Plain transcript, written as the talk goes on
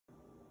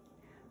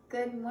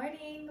Good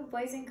morning,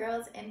 boys and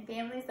girls and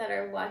families that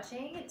are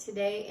watching.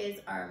 Today is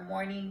our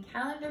morning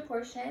calendar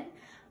portion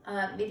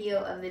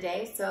video of the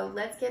day, so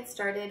let's get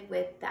started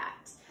with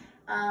that.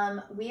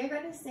 We are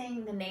going to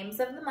sing the names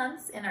of the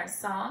months in our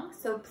song,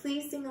 so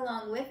please sing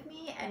along with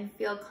me and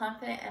feel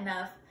confident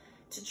enough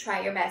to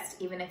try your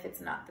best, even if it's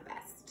not the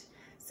best.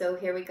 So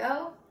here we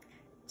go.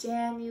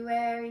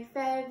 January,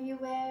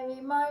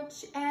 February,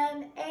 March,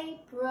 and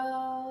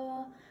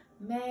April.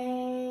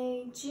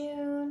 May,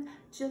 June,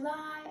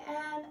 July,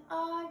 and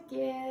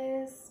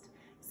August.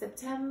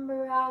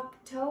 September,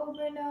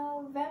 October,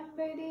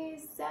 November,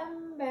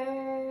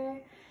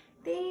 December.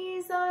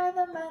 These are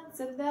the months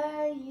of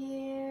the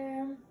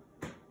year.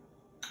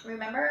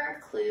 Remember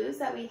our clues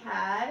that we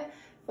had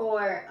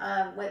for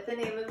what the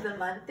name of the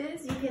month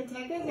is? You can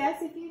take a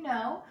guess if you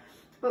know.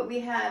 But we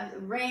have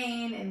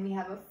rain, and we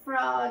have a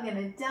frog and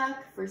a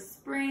duck for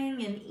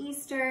spring and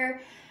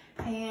Easter.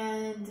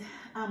 And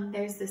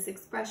there's this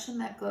expression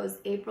that goes,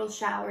 April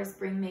showers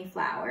bring May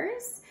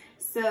flowers.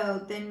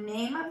 So the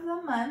name of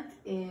the month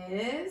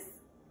is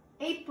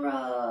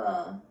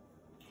April.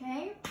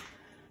 Okay,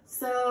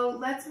 so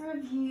let's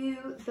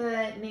review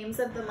the names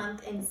of the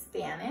month in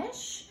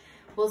Spanish.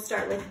 We'll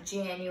start with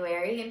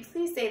January, and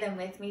please say them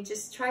with me.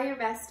 Just try your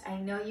best. I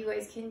know you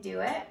guys can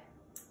do it.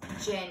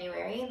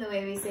 January, and the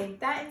way we say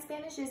that in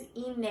Spanish is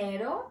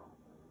enero.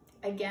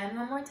 Again,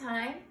 one more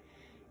time,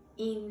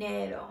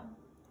 enero.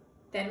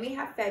 Then we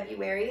have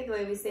February. The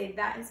way we say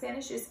that in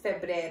Spanish is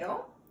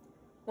febrero.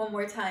 One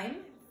more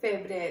time,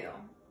 febrero.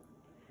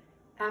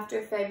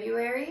 After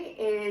February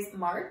is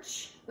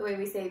March. The way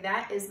we say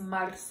that is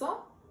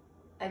marzo.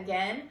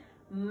 Again,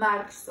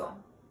 marzo.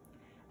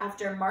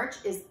 After March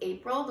is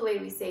April. The way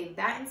we say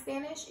that in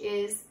Spanish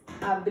is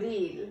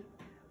abril.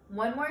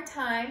 One more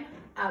time,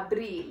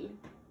 abril.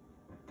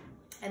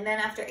 And then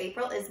after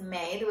April is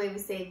May. The way we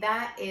say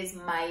that is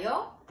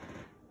mayo.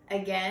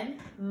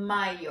 Again,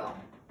 mayo.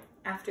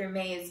 After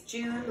May is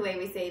June. The way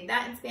we say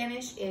that in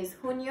Spanish is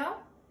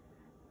junio.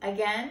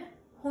 Again,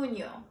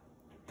 junio.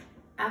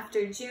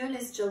 After June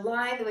is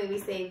July. The way we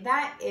say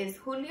that is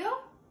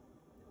julio.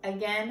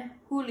 Again,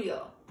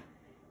 julio.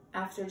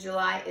 After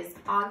July is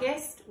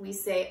August. We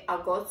say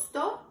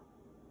agosto.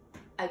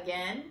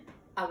 Again,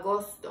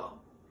 agosto.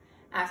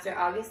 After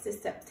August is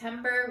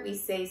September. We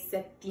say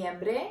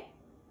septiembre.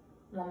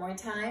 One more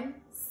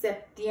time,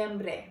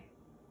 septiembre.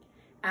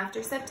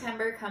 After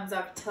September comes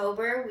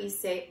October. We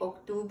say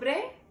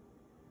octubre.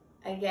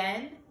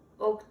 Again,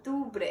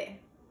 octubre.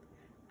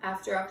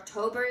 After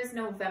October is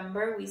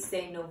November. We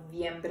say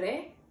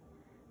noviembre.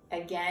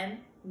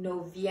 Again,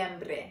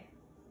 noviembre.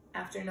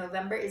 After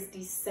November is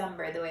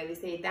December. The way we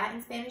say that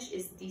in Spanish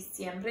is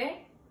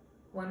diciembre.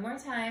 One more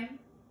time,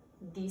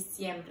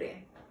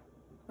 diciembre.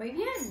 Muy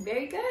bien,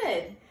 very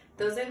good.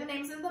 Those are the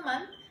names of the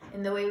month.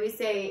 And the way we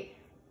say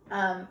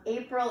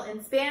April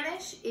in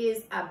Spanish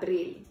is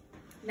abril.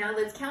 Now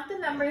let's count the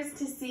numbers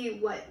to see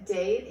what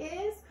day it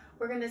is.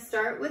 We're going to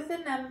start with the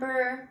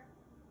number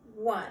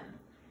 1.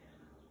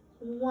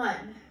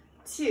 1,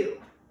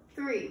 2,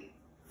 3,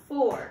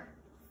 4,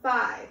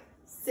 5,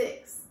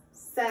 6,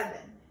 7,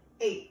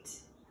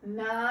 8,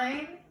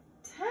 9,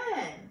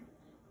 10.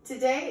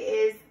 Today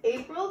is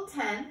April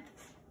 10th,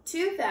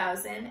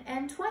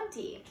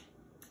 2020.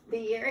 The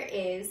year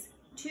is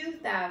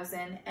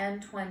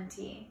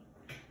 2020.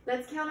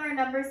 Let's count our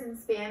numbers in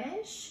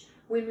Spanish.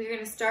 We're going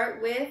to start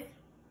with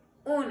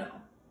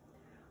uno,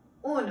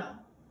 2,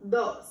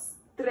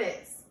 3,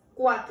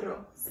 4,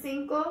 5,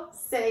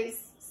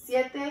 6,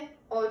 7,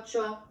 8,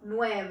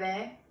 9,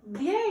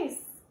 10.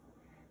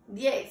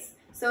 10.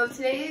 So if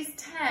today is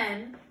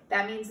 10,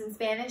 that means in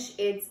Spanish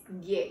it's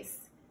 10.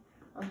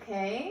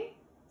 Okay?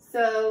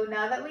 So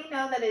now that we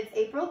know that it's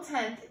April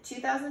 10th,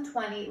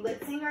 2020,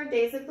 let's sing our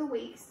days of the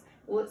week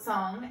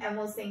song, and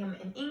we'll sing them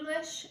in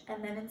English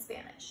and then in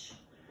Spanish.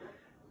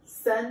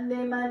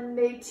 Sunday,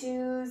 Monday,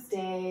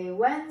 Tuesday,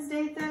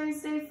 Wednesday,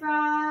 Thursday,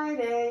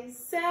 Friday,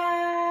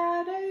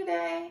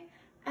 Saturday,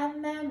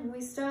 and then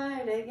we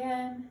start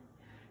again.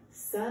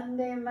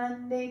 Sunday,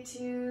 Monday,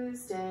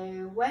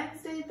 Tuesday,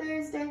 Wednesday,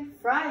 Thursday,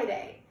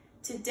 Friday.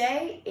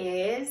 Today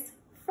is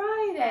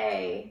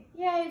Friday.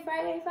 Yay,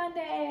 Friday fun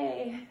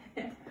day.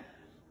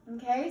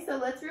 Okay, so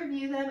let's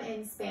review them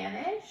in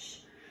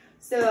Spanish.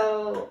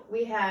 So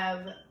we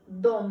have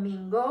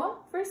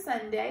domingo for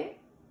Sunday,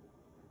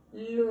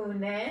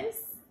 lunes,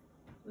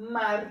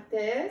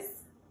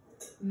 martes,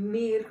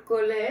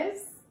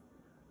 miércoles,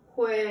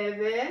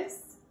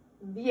 jueves,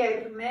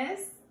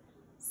 viernes,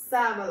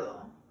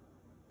 sábado.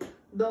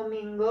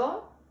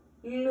 Domingo,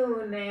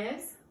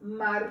 lunes,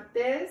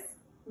 martes,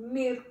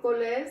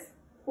 miércoles,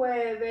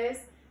 jueves,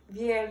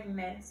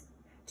 viernes.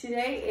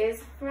 Today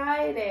is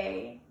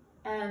Friday.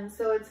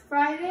 So it's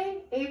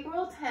Friday,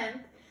 April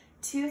 10th,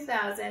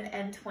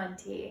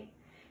 2020.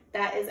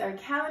 That is our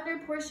calendar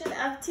portion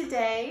of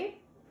today.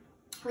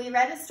 We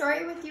read a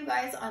story with you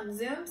guys on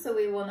Zoom, so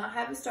we will not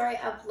have a story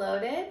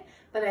uploaded,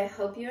 but I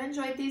hope you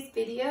enjoyed these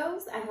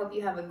videos. I hope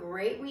you have a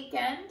great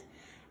weekend,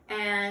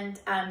 and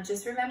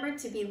just remember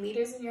to be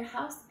leaders in your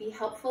house. Be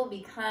helpful,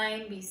 be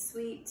kind, be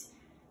sweet,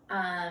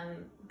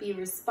 Be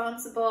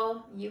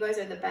responsible. You guys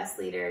are the best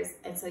leaders.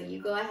 And so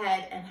you go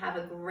ahead and have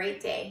a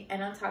great day.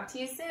 And I'll talk to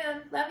you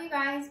soon. Love you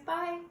guys.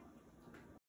 Bye.